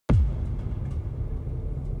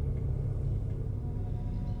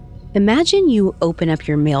Imagine you open up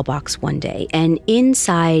your mailbox one day and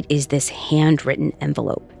inside is this handwritten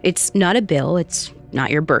envelope. It's not a bill, it's not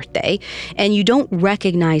your birthday, and you don't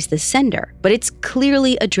recognize the sender, but it's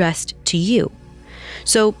clearly addressed to you.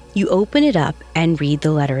 So you open it up and read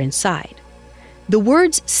the letter inside. The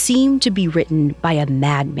words seem to be written by a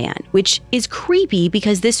madman, which is creepy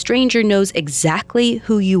because this stranger knows exactly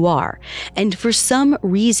who you are, and for some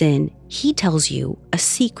reason, he tells you a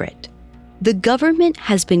secret. The government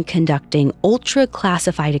has been conducting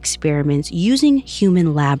ultra-classified experiments using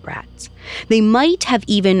human lab rats. They might have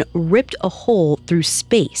even ripped a hole through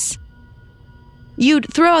space.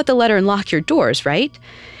 You'd throw out the letter and lock your doors, right?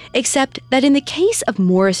 Except that in the case of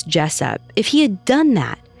Morris Jessup, if he had done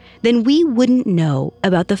that, then we wouldn't know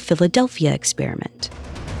about the Philadelphia experiment.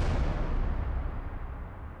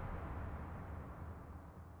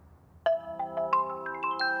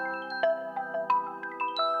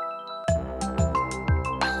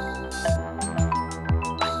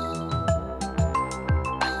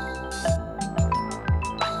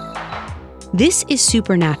 This is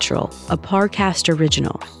Supernatural, a Parcast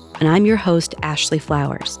original, and I'm your host, Ashley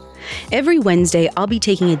Flowers. Every Wednesday, I'll be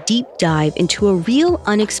taking a deep dive into a real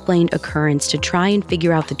unexplained occurrence to try and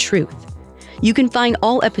figure out the truth. You can find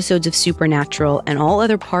all episodes of Supernatural and all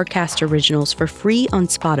other Parcast originals for free on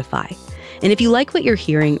Spotify. And if you like what you're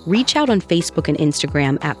hearing, reach out on Facebook and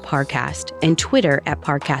Instagram at Parcast and Twitter at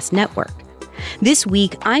Parcast Network. This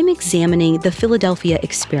week, I'm examining the Philadelphia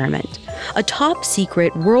experiment, a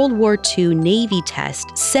top-secret World War II Navy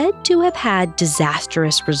test said to have had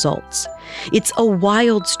disastrous results. It's a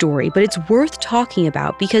wild story, but it's worth talking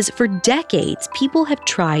about because for decades, people have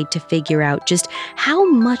tried to figure out just how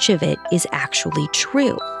much of it is actually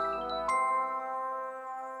true.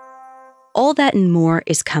 All that and more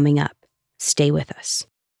is coming up. Stay with us.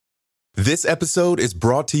 This episode is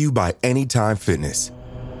brought to you by Anytime Fitness.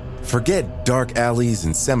 Forget dark alleys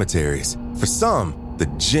and cemeteries. For some, the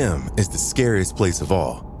gym is the scariest place of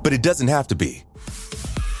all, but it doesn't have to be.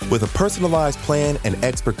 With a personalized plan and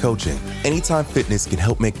expert coaching, Anytime Fitness can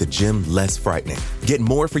help make the gym less frightening. Get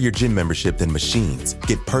more for your gym membership than machines.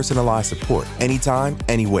 Get personalized support anytime,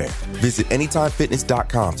 anywhere. Visit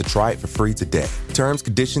AnytimeFitness.com to try it for free today. Terms,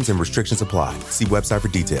 conditions, and restrictions apply. See website for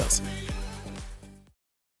details.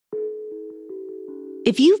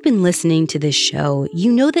 If you've been listening to this show,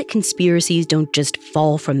 you know that conspiracies don't just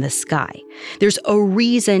fall from the sky. There's a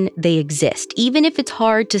reason they exist, even if it's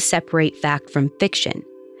hard to separate fact from fiction.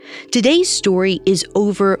 Today's story is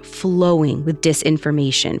overflowing with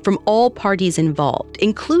disinformation from all parties involved,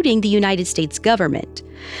 including the United States government.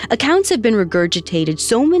 Accounts have been regurgitated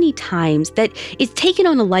so many times that it's taken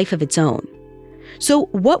on a life of its own. So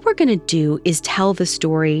what we're going to do is tell the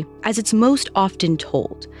story as it's most often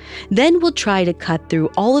told. Then we'll try to cut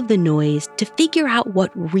through all of the noise to figure out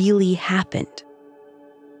what really happened.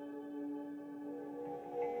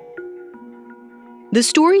 The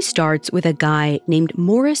story starts with a guy named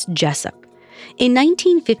Morris Jessup. In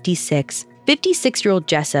 1956, 56-year-old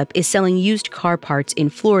Jessup is selling used car parts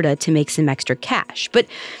in Florida to make some extra cash. But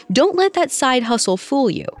don't let that side hustle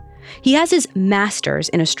fool you. He has his master's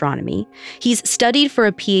in astronomy. He's studied for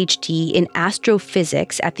a PhD in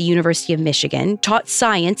astrophysics at the University of Michigan, taught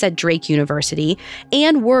science at Drake University,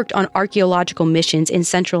 and worked on archaeological missions in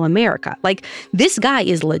Central America. Like, this guy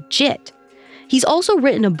is legit. He's also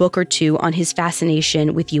written a book or two on his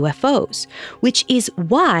fascination with UFOs, which is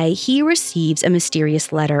why he receives a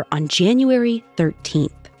mysterious letter on January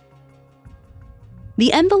 13th.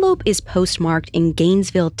 The envelope is postmarked in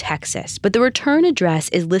Gainesville, Texas, but the return address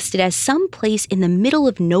is listed as someplace in the middle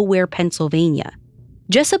of nowhere, Pennsylvania.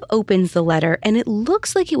 Jessup opens the letter, and it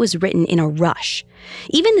looks like it was written in a rush.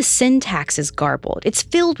 Even the syntax is garbled. It's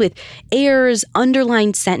filled with errors,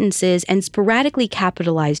 underlined sentences, and sporadically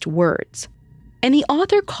capitalized words. And the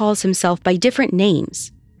author calls himself by different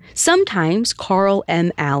names. Sometimes Carl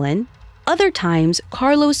M. Allen, other times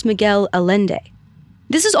Carlos Miguel Allende.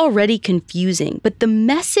 This is already confusing, but the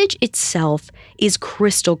message itself is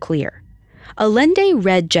crystal clear. Allende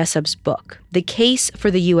read Jessup's book, The Case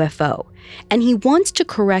for the UFO, and he wants to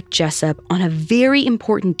correct Jessup on a very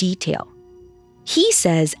important detail. He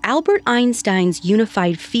says Albert Einstein's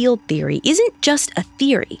unified field theory isn't just a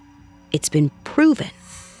theory, it's been proven.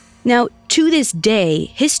 Now, to this day,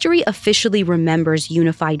 history officially remembers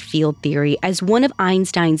unified field theory as one of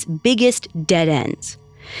Einstein's biggest dead ends.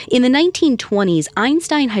 In the 1920s,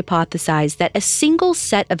 Einstein hypothesized that a single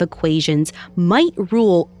set of equations might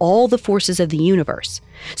rule all the forces of the universe.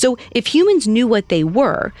 So if humans knew what they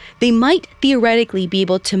were, they might theoretically be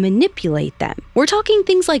able to manipulate them. We're talking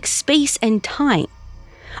things like space and time.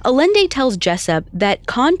 Allende tells Jessup that,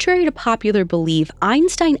 contrary to popular belief,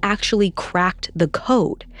 Einstein actually cracked the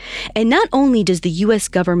code. And not only does the U.S.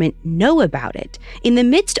 government know about it, in the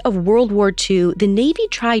midst of World War II, the Navy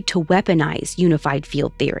tried to weaponize unified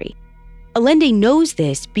field theory. Allende knows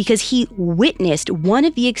this because he witnessed one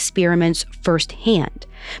of the experiments firsthand.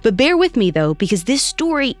 But bear with me, though, because this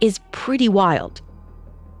story is pretty wild.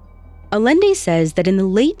 Allende says that in the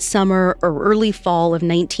late summer or early fall of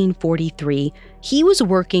 1943, he was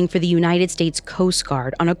working for the United States Coast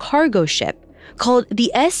Guard on a cargo ship called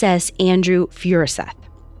the SS Andrew Furuseth.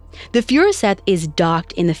 The Furuseth is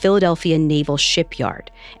docked in the Philadelphia Naval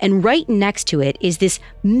Shipyard, and right next to it is this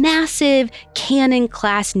massive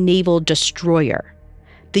cannon-class naval destroyer,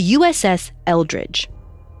 the USS Eldridge.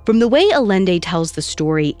 From the way Allende tells the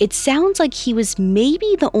story, it sounds like he was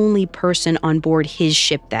maybe the only person on board his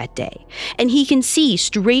ship that day, and he can see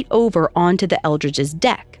straight over onto the Eldridge's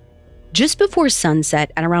deck. Just before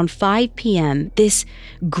sunset at around 5 p.m., this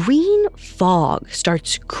green fog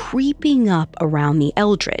starts creeping up around the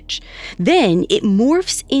Eldridge. Then it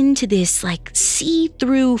morphs into this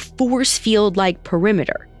see-through force field-like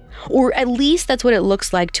perimeter, or at least that's what it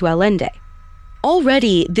looks like to Allende.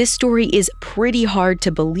 Already, this story is pretty hard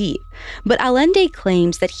to believe, but Allende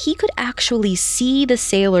claims that he could actually see the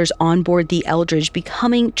sailors on board the Eldridge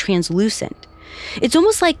becoming translucent. It's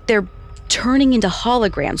almost like they're turning into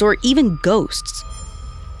holograms or even ghosts.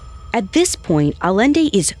 At this point, Allende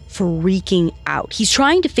is freaking out. He's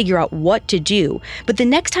trying to figure out what to do, but the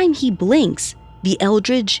next time he blinks, the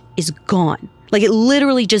Eldridge is gone. It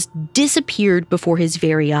literally just disappeared before his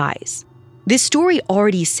very eyes. This story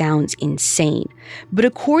already sounds insane, but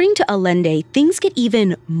according to Allende, things get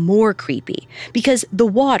even more creepy because the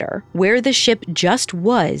water, where the ship just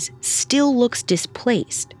was, still looks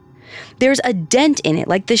displaced. There's a dent in it,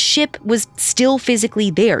 like the ship was still physically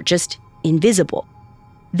there, just invisible.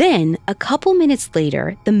 Then, a couple minutes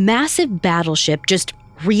later, the massive battleship just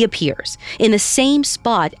reappears in the same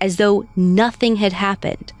spot as though nothing had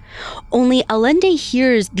happened. Only Allende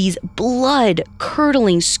hears these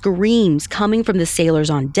blood-curdling screams coming from the sailors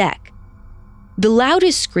on deck. The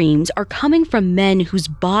loudest screams are coming from men whose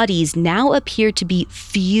bodies now appear to be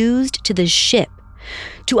fused to the ship.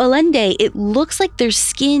 To Allende, it looks like their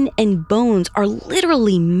skin and bones are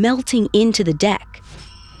literally melting into the deck.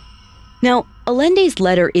 Now, Allende's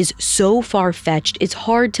letter is so far-fetched it's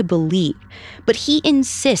hard to believe, but he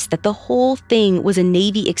insists that the whole thing was a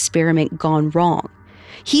Navy experiment gone wrong.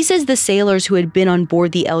 He says the sailors who had been on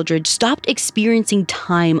board the Eldridge stopped experiencing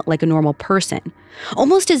time like a normal person,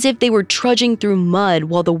 almost as if they were trudging through mud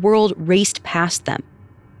while the world raced past them.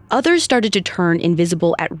 Others started to turn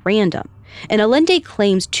invisible at random, and Allende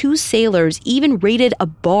claims 2 sailors even raided a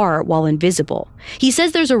bar while invisible. He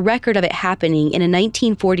says there's a record of it happening in a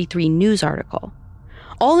 1943 news article.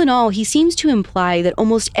 All in all, he seems to imply that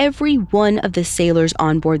almost every one of the sailors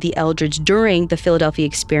on board the Eldridge during the Philadelphia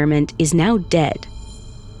experiment is now dead.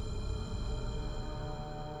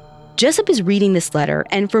 Jessup is reading this letter,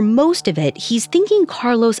 and for most of it, he's thinking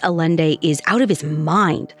Carlos Allende is out of his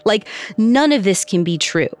mind. None of this can be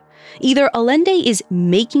true. Either Allende is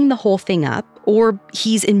making the whole thing up, or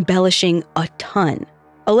he's embellishing a ton.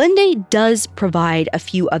 Allende does provide a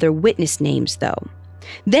few other witness names, though.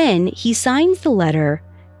 Then he signs the letter,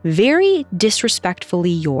 "Very disrespectfully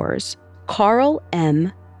yours, Carl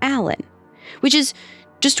M. Allen," which is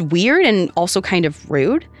just weird and also kind of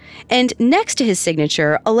rude. And next to his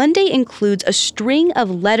signature, Allende includes a string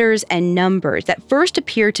of letters and numbers that first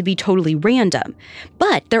appear to be totally random,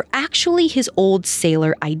 but they're actually his old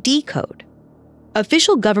sailor ID code.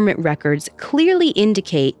 Official government records clearly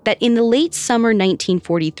indicate that in the late summer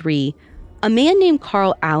 1943, a man named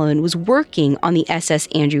Carl Allen was working on the SS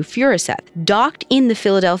Andrew Furuseth, docked in the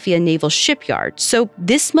Philadelphia Naval Shipyard, so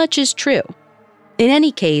this much is true. In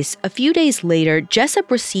any case, a few days later,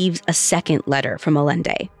 Jessup receives a second letter from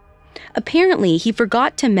Allende. Apparently, he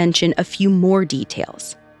forgot to mention a few more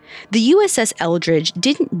details. The USS Eldridge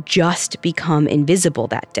didn't just become invisible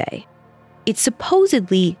that day. It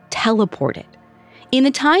supposedly teleported. In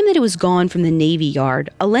the time that it was gone from the Navy Yard,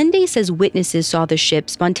 Allende says witnesses saw the ship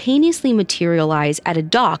spontaneously materialize at a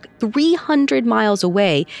dock 300 miles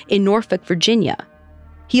away in Norfolk, Virginia.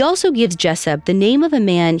 He also gives Jessup the name of a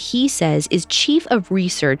man he says is Chief of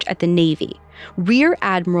Research at the Navy, Rear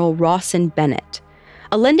Admiral Rawson Bennett.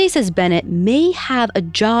 Allende says Bennett may have a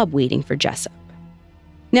job waiting for Jessup.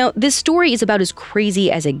 Now, this story is about as crazy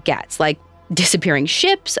as it gets, disappearing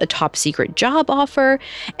ships, a top-secret job offer,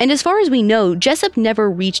 and as far as we know, Jessup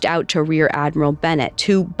never reached out to Rear Admiral Bennett,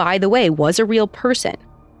 who, by the way, was a real person.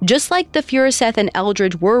 Just like the Furuseth and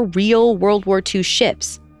Eldridge were real World War II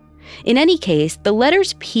ships. In any case, the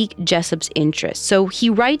letters pique Jessup's interest, so he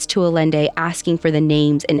writes to Allende asking for the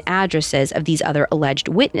names and addresses of these other alleged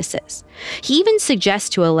witnesses. He even suggests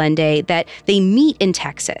to Allende that they meet in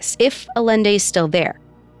Texas, if Allende is still there.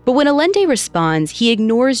 But when Allende responds, he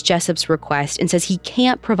ignores Jessup's request and says he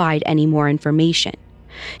can't provide any more information.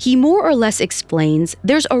 He more or less explains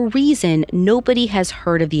there's a reason nobody has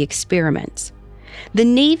heard of the experiments. The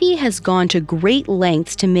Navy has gone to great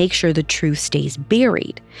lengths to make sure the truth stays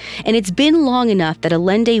buried, and it's been long enough that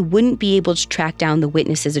Allende wouldn't be able to track down the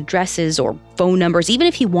witnesses' addresses or phone numbers, even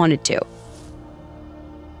if he wanted to.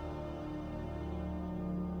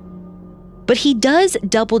 But he does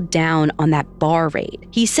double down on that bar raid.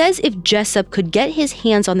 He says if Jessup could get his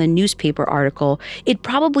hands on the newspaper article, it'd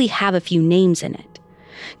probably have a few names in it.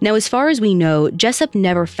 Now, as far as we know, Jessup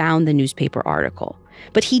never found the newspaper article,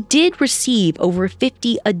 but he did receive over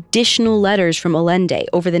 50 additional letters from Allende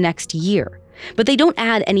over the next year. But they don't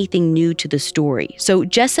add anything new to the story, so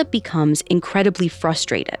Jessup becomes incredibly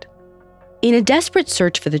frustrated. In a desperate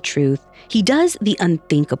search for the truth, he does the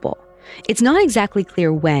unthinkable. It's not exactly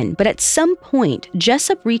clear when, but at some point,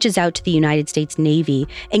 Jessup reaches out to the United States Navy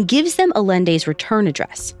and gives them Allende's return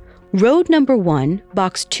address. Road number 1,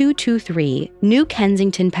 Box 223, New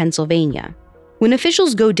Kensington, Pennsylvania. When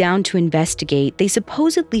officials go down to investigate, they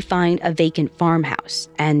supposedly find a vacant farmhouse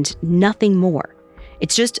and nothing more.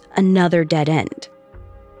 It's just another dead end.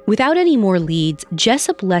 Without any more leads,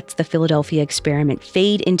 Jessup lets the Philadelphia experiment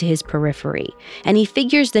fade into his periphery, and he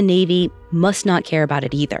figures the Navy must not care about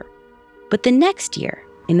it either. But the next year,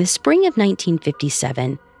 in the spring of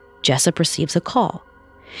 1957, Jessup receives a call.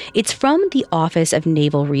 It's from the Office of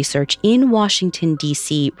Naval Research in Washington,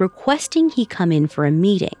 D.C., requesting he come in for a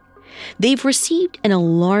meeting. They've received an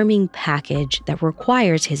alarming package that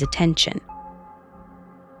requires his attention.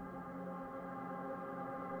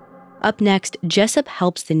 Up next, Jessup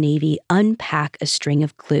helps the Navy unpack a string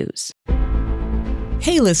of clues.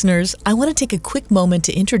 Hey listeners, I want to take a quick moment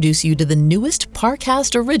to introduce you to the newest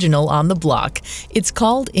Parcast original on the block. It's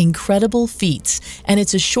called Incredible Feats, and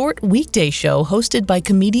it's a short weekday show hosted by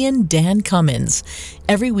comedian Dan Cummins.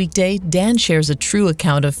 Every weekday, Dan shares a true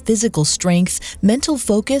account of physical strength, mental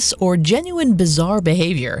focus, or genuine bizarre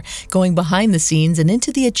behavior, going behind the scenes and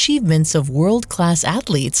into the achievements of world-class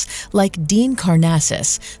athletes like Dean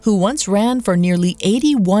Karnazes, who once ran for nearly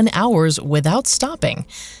 81 hours without stopping,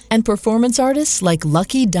 and performance artists like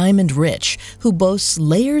Lucky Diamond Rich, who boasts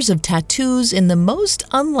layers of tattoos in the most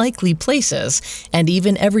unlikely places, and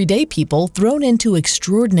even everyday people thrown into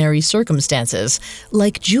extraordinary circumstances,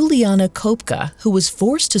 like Juliana Kopka, who was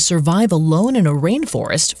forced to survive alone in a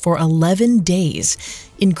rainforest for 11 days.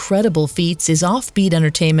 Incredible Feats is offbeat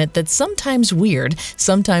entertainment that's sometimes weird,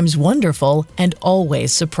 sometimes wonderful, and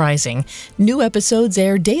always surprising. New episodes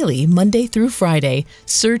air daily, Monday through Friday.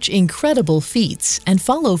 Search Incredible Feats and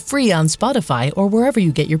follow free on Spotify or wherever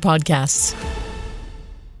you get your podcasts.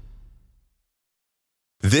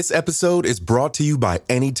 This episode is brought to you by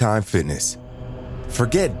Anytime Fitness.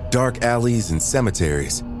 Forget dark alleys and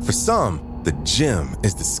cemeteries. For some, the gym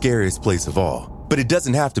is the scariest place of all, but it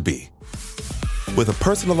doesn't have to be. With a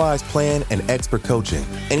personalized plan and expert coaching,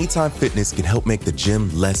 Anytime Fitness can help make the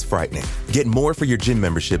gym less frightening. Get more for your gym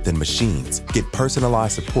membership than machines. Get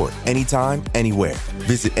personalized support anytime, anywhere.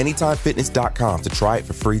 Visit AnytimeFitness.com to try it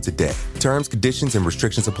for free today. Terms, conditions, and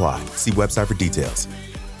restrictions apply. See website for details.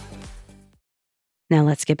 Now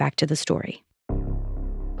let's get back to the story.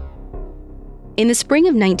 In the spring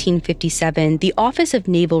of 1957, the Office of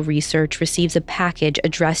Naval Research receives a package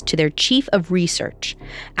addressed to their Chief of Research,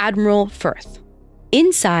 Admiral Firth.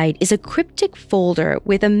 Inside is a cryptic folder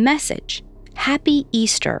with a message, Happy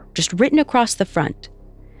Easter, just written across the front.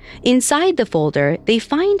 Inside the folder, they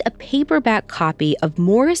find a paperback copy of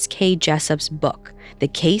Morris K. Jessup's book, The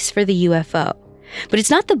Case for the UFO. But it's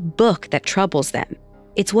not the book that troubles them.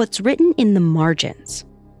 It's what's written in the margins.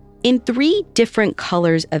 In 3 different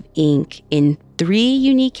colors of ink, in 3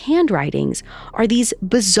 unique handwritings, are these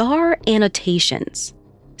bizarre annotations.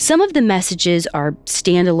 Some of the messages are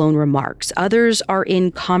standalone remarks, others are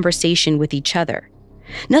in conversation with each other.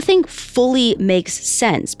 Nothing fully makes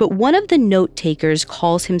sense, but one of the note takers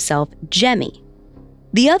calls himself Jemmy.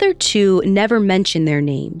 The other 2 never mention their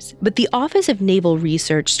names, but the Office of Naval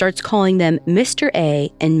Research starts calling them Mr.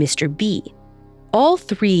 A and Mr. B. All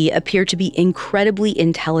 3 appear to be incredibly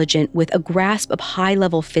intelligent with a grasp of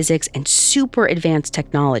high-level physics and super advanced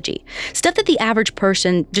technology, stuff that the average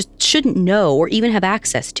person just shouldn't know or even have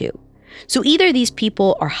access to. So either these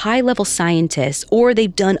people are high-level scientists or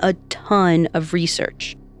they've done a ton of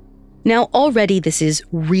research. Now, already this is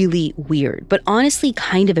really weird, but honestly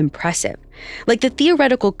kind of impressive. Like, the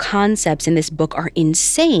theoretical concepts in this book are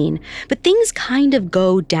insane, but things kind of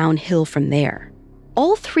go downhill from there.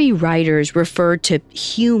 All three writers refer to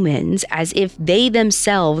humans as if they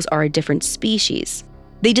themselves are a different species.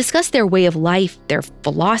 They discuss their way of life, their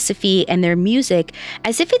philosophy, and their music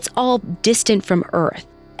as if it's all distant from Earth.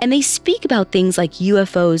 And they speak about things like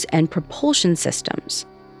UFOs and propulsion systems.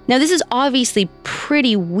 Now, this is obviously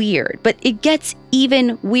pretty weird, but it gets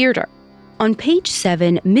even weirder. On page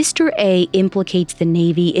 7, Mr. A implicates the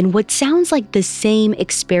Navy in what sounds like the same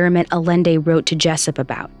experiment Allende wrote to Jessup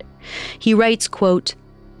about. He writes, quote,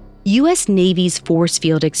 U.S. Navy's force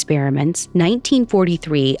field experiments,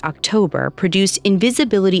 1943, October, produced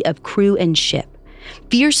invisibility of crew and ship.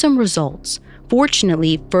 Fearsome results.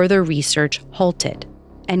 Fortunately, further research halted.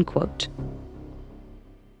 End quote.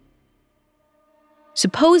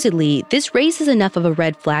 Supposedly, this raises enough of a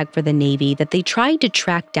red flag for the Navy that they tried to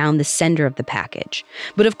track down the sender of the package.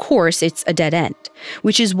 But of course, it's a dead end,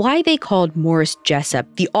 which is why they called Morris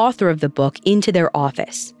Jessup, the author of the book, into their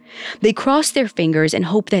office. They cross their fingers and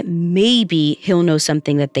hope that maybe he'll know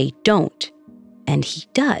something that they don't. And he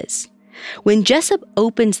does. When Jessup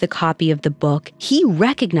opens the copy of the book, he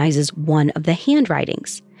recognizes one of the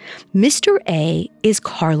handwritings. Mr. A is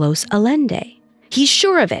Carlos Allende. He's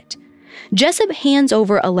sure of it. Jessup hands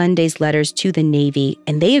over Allende's letters to the Navy,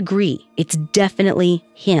 and they agree it's definitely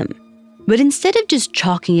him. But instead of just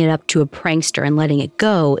chalking it up to a prankster and letting it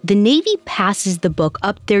go, the Navy passes the book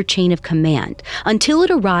up their chain of command until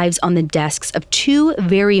it arrives on the desks of two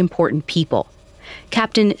very important people,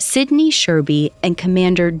 Captain Sidney Sherby and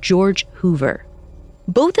Commander George Hoover.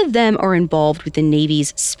 Both of them are involved with the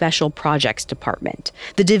Navy's Special Projects Department,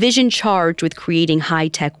 the division charged with creating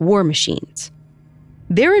high-tech war machines.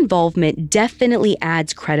 Their involvement definitely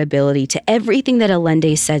adds credibility to everything that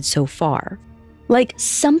Allende said so far. Like,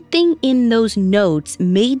 something in those notes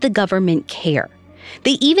made the government care.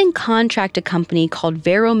 They even contract a company called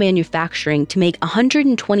Vero Manufacturing to make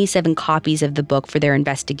 127 copies of the book for their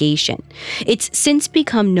investigation. It's since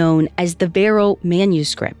become known as the Vero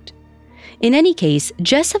Manuscript. In any case,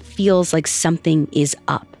 Jessup feels like something is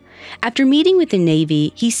up. After meeting with the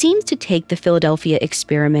Navy, he seems to take the Philadelphia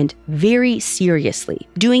experiment very seriously,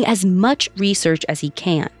 doing as much research as he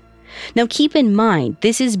can. Now, keep in mind,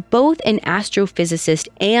 this is both an astrophysicist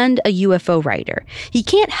and a UFO writer. He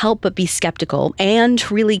can't help but be skeptical and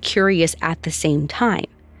really curious at the same time.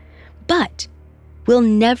 But we'll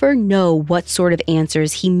never know what sort of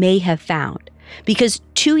answers he may have found, because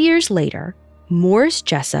 2 years later, Morris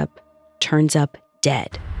Jessup turns up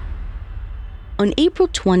dead. On April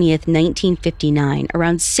 20th, 1959,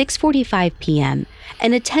 around 6:45 p.m.,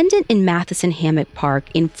 an attendant in Matheson Hammock Park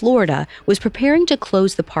in Florida was preparing to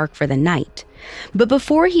close the park for the night. But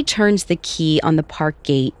before he turns the key on the park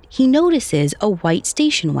gate, he notices a white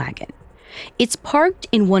station wagon. It's parked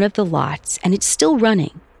in one of the lots, and it's still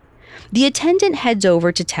running. The attendant heads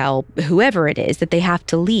over to tell whoever it is that they have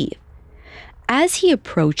to leave. As he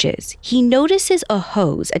approaches, he notices a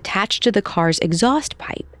hose attached to the car's exhaust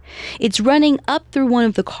pipe. It's running up through one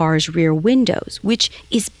of the car's rear windows, which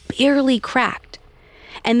is barely cracked.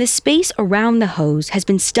 And the space around the hose has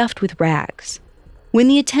been stuffed with rags. When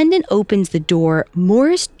the attendant opens the door,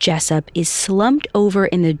 Morris Jessup is slumped over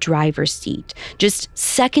in the driver's seat, just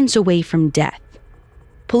seconds away from death.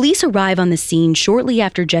 Police arrive on the scene shortly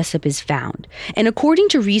after Jessup is found, and according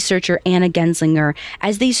to researcher Anna Genslinger,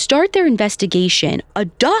 as they start their investigation, a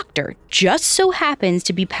doctor just so happens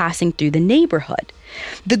to be passing through the neighborhood.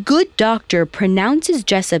 The good doctor pronounces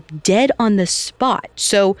Jessup dead on the spot,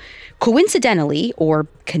 so coincidentally, or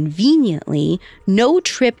conveniently, no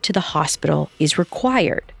trip to the hospital is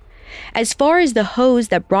required. As far as the hose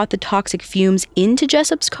that brought the toxic fumes into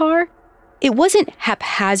Jessup's car, it wasn't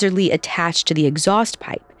haphazardly attached to the exhaust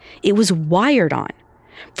pipe. It was wired on.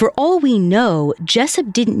 For all we know,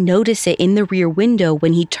 Jessup didn't notice it in the rear window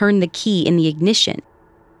when he turned the key in the ignition.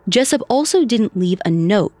 Jessup also didn't leave a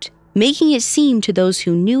note, making it seem to those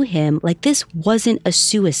who knew him like this wasn't a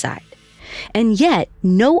suicide. And yet,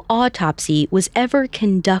 no autopsy was ever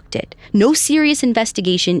conducted. No serious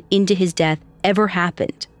investigation into his death ever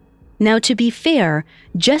happened. Now, to be fair,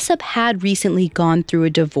 Jessup had recently gone through a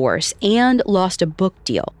divorce and lost a book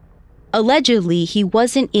deal. Allegedly, he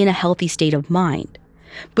wasn't in a healthy state of mind.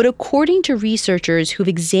 But according to researchers who've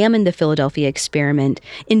examined the Philadelphia experiment,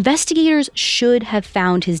 investigators should have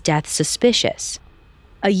found his death suspicious.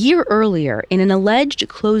 A year earlier, in an alleged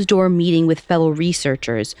closed-door meeting with fellow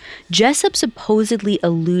researchers, Jessup supposedly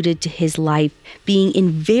alluded to his life being in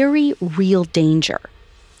very real danger.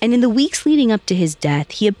 And in the weeks leading up to his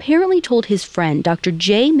death, he apparently told his friend, Dr.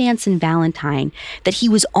 J. Manson Valentine, that he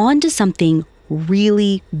was on to something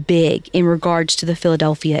really big in regards to the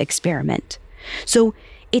Philadelphia experiment. So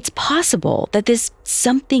it's possible that this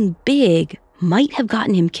something big might have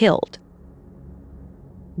gotten him killed.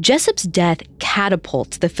 Jessup's death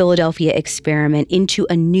catapults the Philadelphia experiment into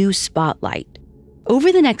a new spotlight.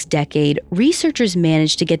 Over the next decade, researchers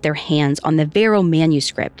managed to get their hands on the Varro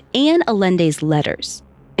manuscript and Allende's letters.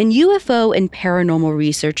 And UFO and paranormal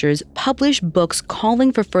researchers published books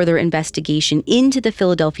calling for further investigation into the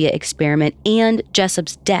Philadelphia experiment and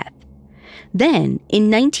Jessup's death. Then, in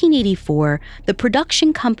 1984, the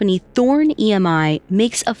production company Thorn EMI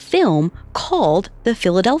makes a film called The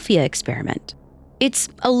Philadelphia Experiment. It's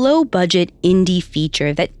a low-budget indie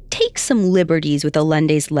feature that takes some liberties with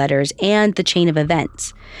Allende's letters and the chain of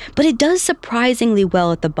events, but it does surprisingly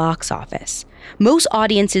well at the box office. Most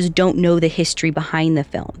audiences don't know the history behind the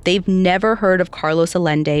film. They've never heard of Carlos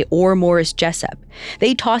Allende or Morris Jessup.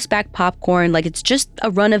 They toss back popcorn like it's just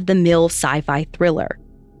a run-of-the-mill sci-fi thriller.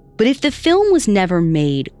 But if the film was never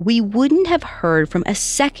made, we wouldn't have heard from a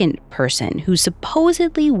second person who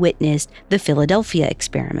supposedly witnessed the Philadelphia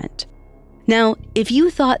experiment. Now, if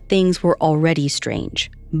you thought things were already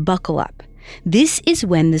strange, buckle up. This is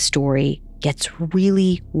when the story gets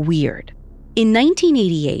really weird. In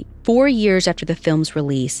 1988, 4 years after the film's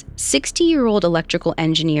release, 60-year-old electrical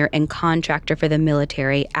engineer and contractor for the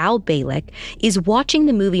military, Al Bielek, is watching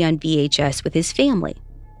the movie on VHS with his family.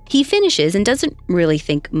 He finishes and doesn't really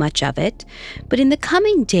think much of it, but in the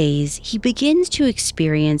coming days, he begins to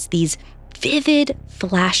experience these vivid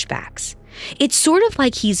flashbacks. It's sort of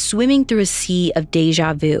like he's swimming through a sea of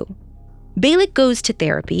déjà vu. Bielek goes to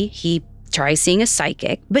therapy, he tries seeing a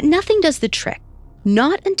psychic, but nothing does the trick.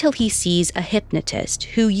 Not until he sees a hypnotist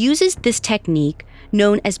who uses this technique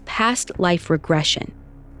known as past life regression.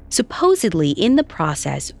 Supposedly, in the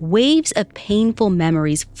process, waves of painful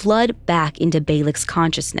memories flood back into Bielek's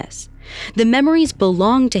consciousness. The memories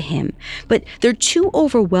belong to him, but they're too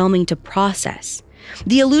overwhelming to process.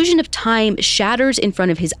 The illusion of time shatters in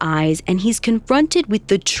front of his eyes, and he's confronted with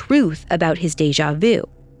the truth about his déjà vu.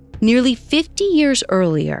 Nearly 50 years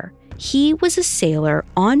earlier, he was a sailor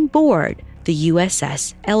on board the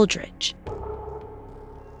USS Eldridge.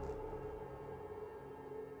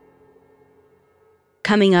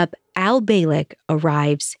 Coming up, Al Bielek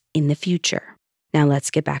arrives in the future. Now let's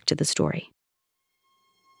get back to the story.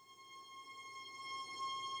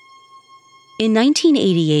 In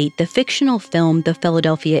 1988, the fictional film The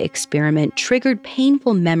Philadelphia Experiment triggered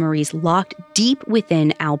painful memories locked deep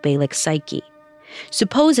within Al Bielek's psyche.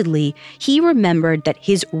 Supposedly, he remembered that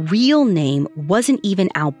his real name wasn't even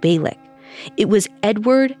Al Bielek. It was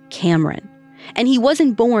Edward Cameron, and he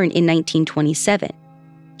wasn't born in 1927.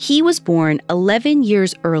 He was born 11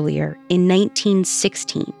 years earlier in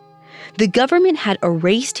 1916. The government had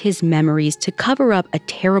erased his memories to cover up a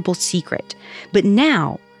terrible secret, but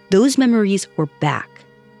now those memories were back.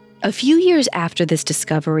 A few years after this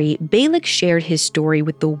discovery, Bielek shared his story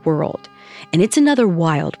with the world, and it's another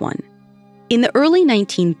wild one. In the early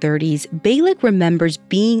 1930s, Bielek remembers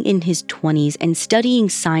being in his 20s and studying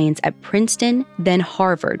science at Princeton, then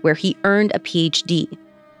Harvard, where he earned a PhD.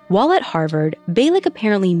 While at Harvard, Bielek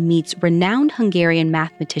apparently meets renowned Hungarian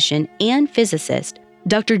mathematician and physicist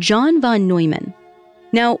Dr. John von Neumann.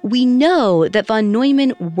 Now, we know that von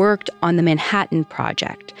Neumann worked on the Manhattan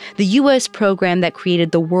Project, the U.S. program that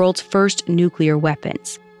created the world's first nuclear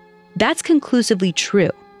weapons. That's conclusively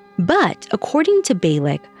true. But according to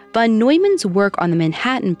Bielek, von Neumann's work on the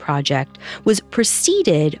Manhattan Project was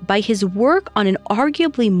preceded by his work on an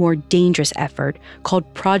arguably more dangerous effort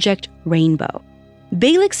called Project Rainbow.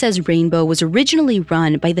 Bielek says Rainbow was originally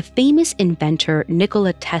run by the famous inventor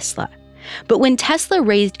Nikola Tesla. But when Tesla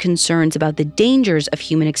raised concerns about the dangers of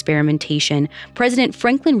human experimentation, President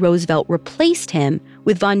Franklin Roosevelt replaced him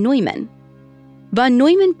with von Neumann. Von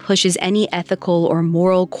Neumann pushes any ethical or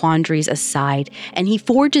moral quandaries aside, and he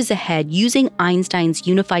forges ahead using Einstein's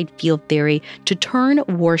unified field theory to turn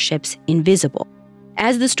warships invisible.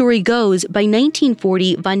 As the story goes, by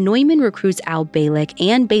 1940, von Neumann recruits Al Bielek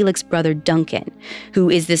and Bielek's brother Duncan, who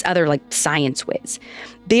is this other science whiz.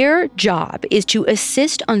 Their job is to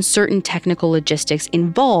assist on certain technical logistics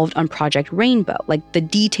involved on Project Rainbow, the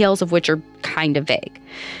details of which are kind of vague.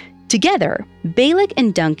 Together, Bielek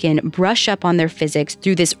and Duncan brush up on their physics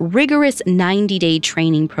through this rigorous 90-day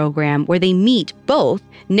training program where they meet both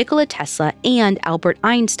Nikola Tesla and Albert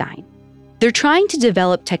Einstein. They're trying to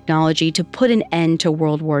develop technology to put an end to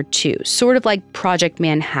World War II, sort of like Project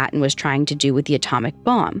Manhattan was trying to do with the atomic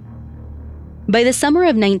bomb. By the summer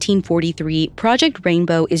of 1943, Project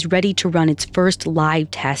Rainbow is ready to run its first live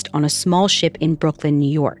test on a small ship in Brooklyn, New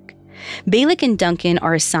York. Balick and Duncan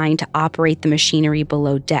are assigned to operate the machinery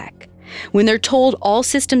below deck. When they're told all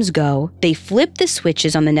systems go, they flip the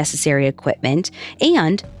switches on the necessary equipment,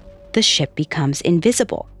 and the ship becomes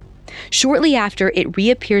invisible. Shortly after, it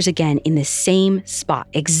reappears again in the same spot,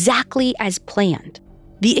 exactly as planned.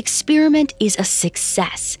 The experiment is a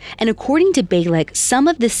success, and according to Balick, some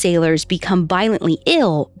of the sailors become violently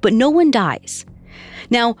ill, but no one dies.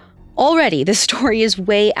 Now, already the story is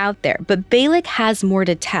way out there, but Balick has more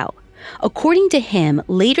to tell. According to him,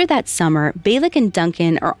 later that summer, Balick and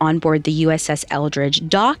Duncan are on board the USS Eldridge,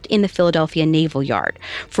 docked in the Philadelphia Naval Yard,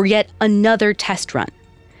 for yet another test run.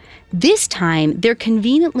 This time, they're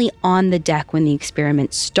conveniently on the deck when the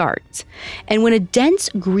experiment starts. And when a dense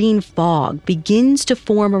green fog begins to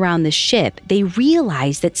form around the ship, they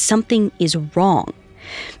realize that something is wrong.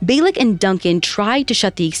 Balick and Duncan try to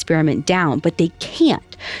shut the experiment down, but they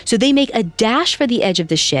can't. So they make a dash for the edge of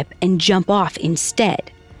the ship and jump off instead.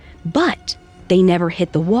 But they never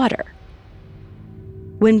hit the water.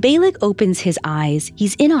 When Balick opens his eyes,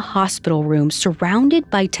 he's in a hospital room surrounded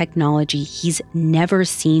by technology he's never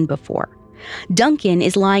seen before. Duncan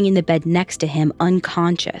is lying in the bed next to him,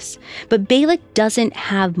 unconscious. But Balick doesn't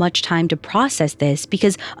have much time to process this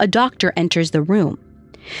because a doctor enters the room.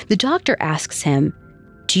 The doctor asks him,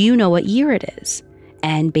 "Do you know what year it is?"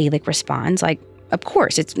 And Balick responds, "Of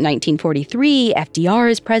course, it's 1943, FDR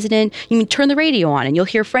is president. You mean turn the radio on and you'll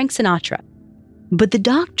hear Frank Sinatra." But the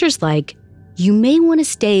doctor's like, "You may want to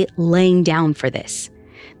stay laying down for this.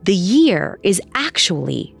 The year is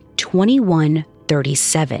actually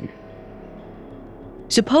 2137.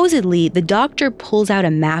 Supposedly, the doctor pulls out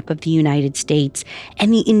a map of the United States,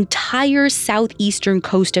 and the entire southeastern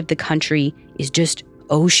coast of the country is just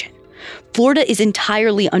ocean. Florida is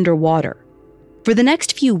entirely underwater. For the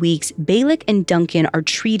next few weeks, Balick and Duncan are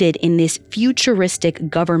treated in this futuristic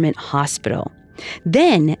government hospital.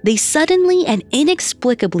 Then, they suddenly and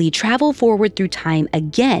inexplicably travel forward through time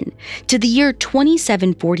again to the year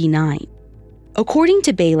 2749. According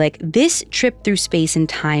to Balick, this trip through space and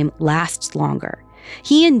time lasts longer.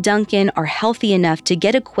 He and Duncan are healthy enough to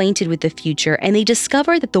get acquainted with the future, and they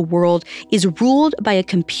discover that the world is ruled by a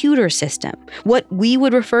computer system, what we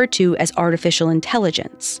would refer to as artificial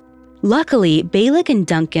intelligence. Luckily, Balick and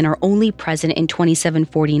Duncan are only present in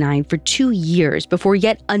 2749 for 2 years before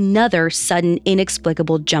yet another sudden,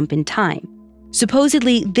 inexplicable jump in time.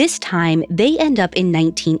 Supposedly, this time, they end up in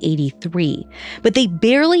 1983, but they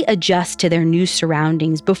barely adjust to their new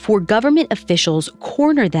surroundings before government officials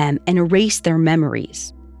corner them and erase their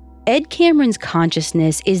memories. Ed Cameron's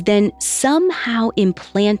consciousness is then somehow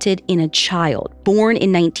implanted in a child born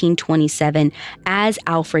in 1927 as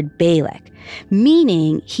Alfred Balick,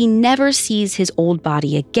 meaning he never sees his old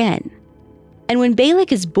body again. And when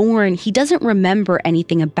Balick is born, he doesn't remember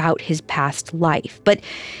anything about his past life, but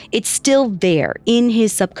it's still there in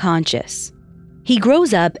his subconscious. He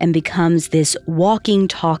grows up and becomes this walking,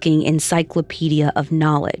 talking encyclopedia of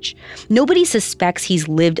knowledge. Nobody suspects he's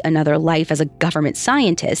lived another life as a government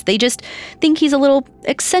scientist. They just think he's a little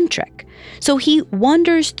eccentric. So he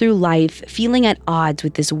wanders through life feeling at odds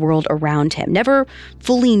with this world around him, never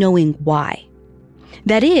fully knowing why.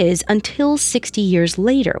 That is, until 60 years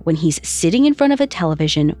later, when he's sitting in front of a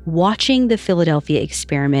television watching the Philadelphia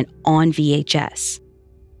experiment on VHS.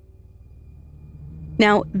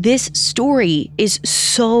 Now, this story is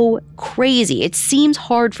so crazy. It seems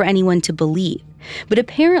hard for anyone to believe. But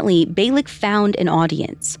apparently, Balick found an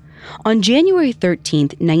audience. On January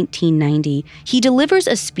 13th, 1990, he delivers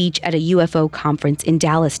a speech at a UFO conference in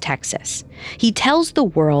Dallas, Texas. He tells the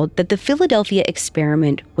world that the Philadelphia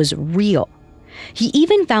experiment was real. He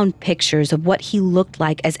even found pictures of what he looked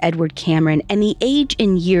like as Edward Cameron, and the age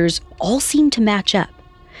and years all seem to match up.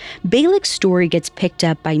 Balick's story gets picked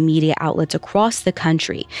up by media outlets across the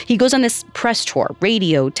country. He goes on this press tour,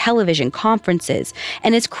 radio, television, conferences,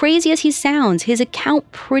 and as crazy as he sounds, his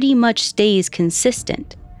account pretty much stays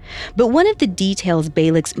consistent. But one of the details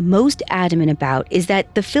Balick's most adamant about is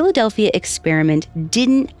that the Philadelphia experiment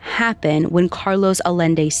didn't happen when Carlos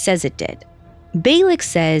Allende says it did. Balick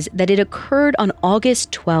says that it occurred on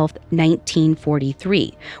August 12,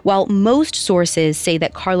 1943, while most sources say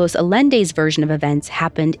that Carlos Allende's version of events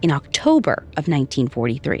happened in October of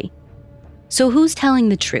 1943. So who's telling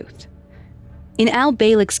the truth? In Al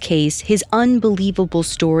Balick's case, his unbelievable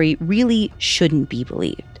story really shouldn't be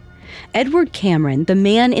believed. Edward Cameron, the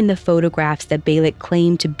man in the photographs that Balick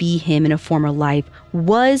claimed to be him in a former life,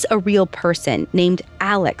 was a real person named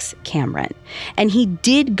Alex Cameron. And he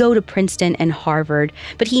did go to Princeton and Harvard,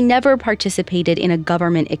 but he never participated in a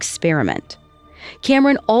government experiment.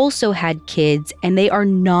 Cameron also had kids, and they are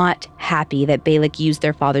not happy that Balick used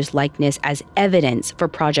their father's likeness as evidence for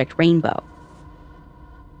Project Rainbow.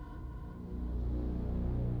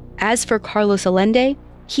 As for Carlos Allende,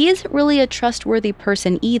 he isn't really a trustworthy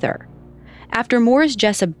person either. After Morris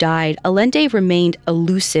Jessup died, Allende remained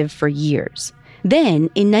elusive for years. Then,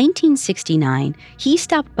 in 1969, he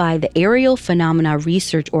stopped by the Aerial Phenomena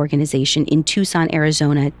Research Organization in Tucson,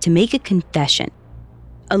 Arizona, to make a confession.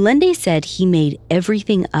 Allende said he made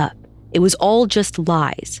everything up. It was all just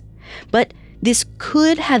lies. But this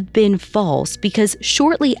could have been false because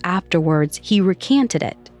shortly afterwards, he recanted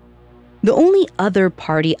it. The only other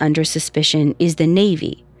party under suspicion is the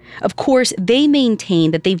Navy. Of course, they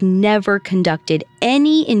maintain that they've never conducted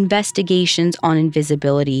any investigations on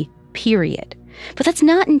invisibility, period. But that's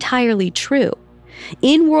not entirely true.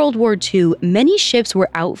 In World War II, many ships were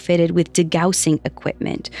outfitted with degaussing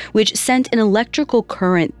equipment, which sent an electrical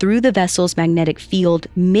current through the vessel's magnetic field,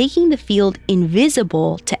 making the field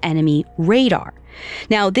invisible to enemy radar.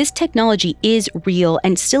 Now, this technology is real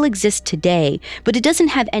and still exists today, but it doesn't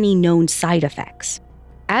have any known side effects.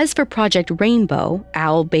 As for Project Rainbow,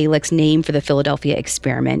 Al Balick's name for the Philadelphia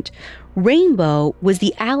experiment, Rainbow was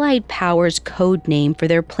the Allied powers' code name for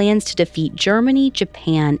their plans to defeat Germany,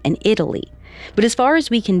 Japan, and Italy. But as far as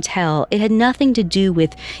we can tell, it had nothing to do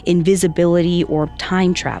with invisibility or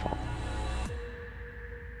time travel.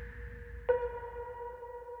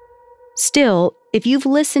 Still, if you've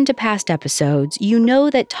listened to past episodes, you know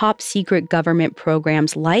that top-secret government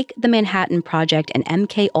programs like the Manhattan Project and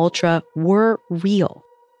MKUltra were real.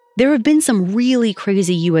 There have been some really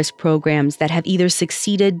crazy U.S. programs that have either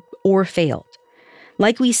succeeded or failed.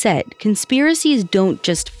 Like we said, conspiracies don't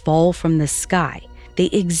just fall from the sky. They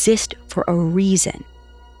exist for a reason.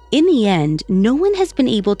 In the end, no one has been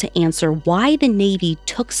able to answer why the Navy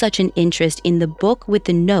took such an interest in the book with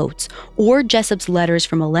the notes or Jessup's letters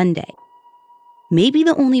from Allende. Maybe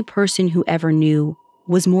the only person who ever knew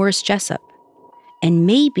was Morris Jessup. And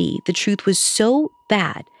maybe the truth was so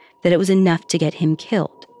bad that it was enough to get him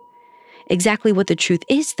killed. Exactly what the truth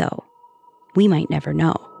is, though, we might never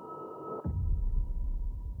know.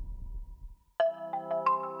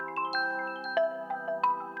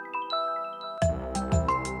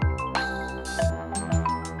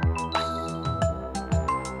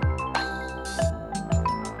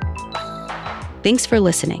 Thanks for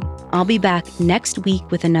listening. I'll be back next week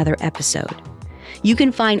with another episode. You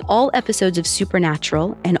can find all episodes of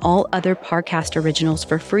Supernatural and all other Parcast originals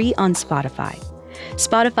for free on Spotify.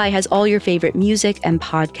 Spotify has all your favorite music and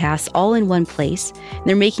podcasts all in one place, and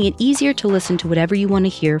they're making it easier to listen to whatever you want to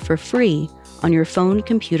hear for free on your phone,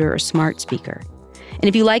 computer, or smart speaker. And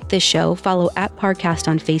if you like this show, follow @Parcast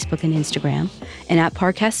on Facebook and Instagram, and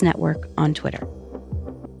 @Parcast Network on Twitter.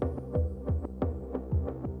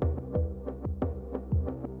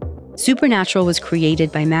 Supernatural was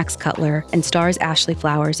created by Max Cutler and stars Ashley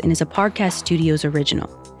Flowers and is a Parcast Studios original.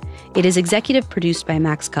 It is executive produced by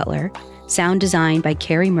Max Cutler, sound designed by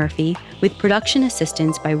Carrie Murphy, with production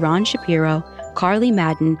assistance by Ron Shapiro, Carly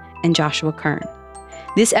Madden, and Joshua Kern.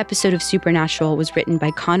 This episode of Supernatural was written by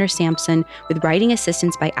Connor Sampson with writing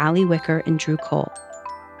assistance by Ali Wicker and Drew Cole.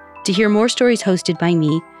 To hear more stories hosted by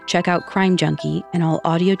me, check out Crime Junkie and all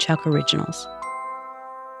Audio Chuck originals.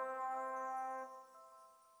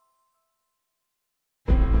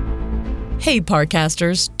 Hey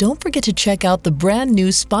Parcasters, don't forget to check out the brand new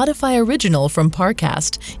Spotify original from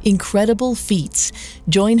Parcast, Incredible Feats.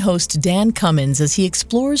 Join host Dan Cummins as he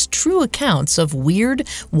explores true accounts of weird,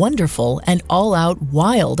 wonderful, and all-out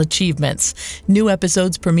wild achievements. New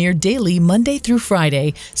episodes premiere daily Monday through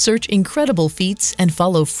Friday. Search Incredible Feats and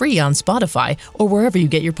follow free on Spotify or wherever you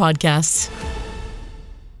get your podcasts.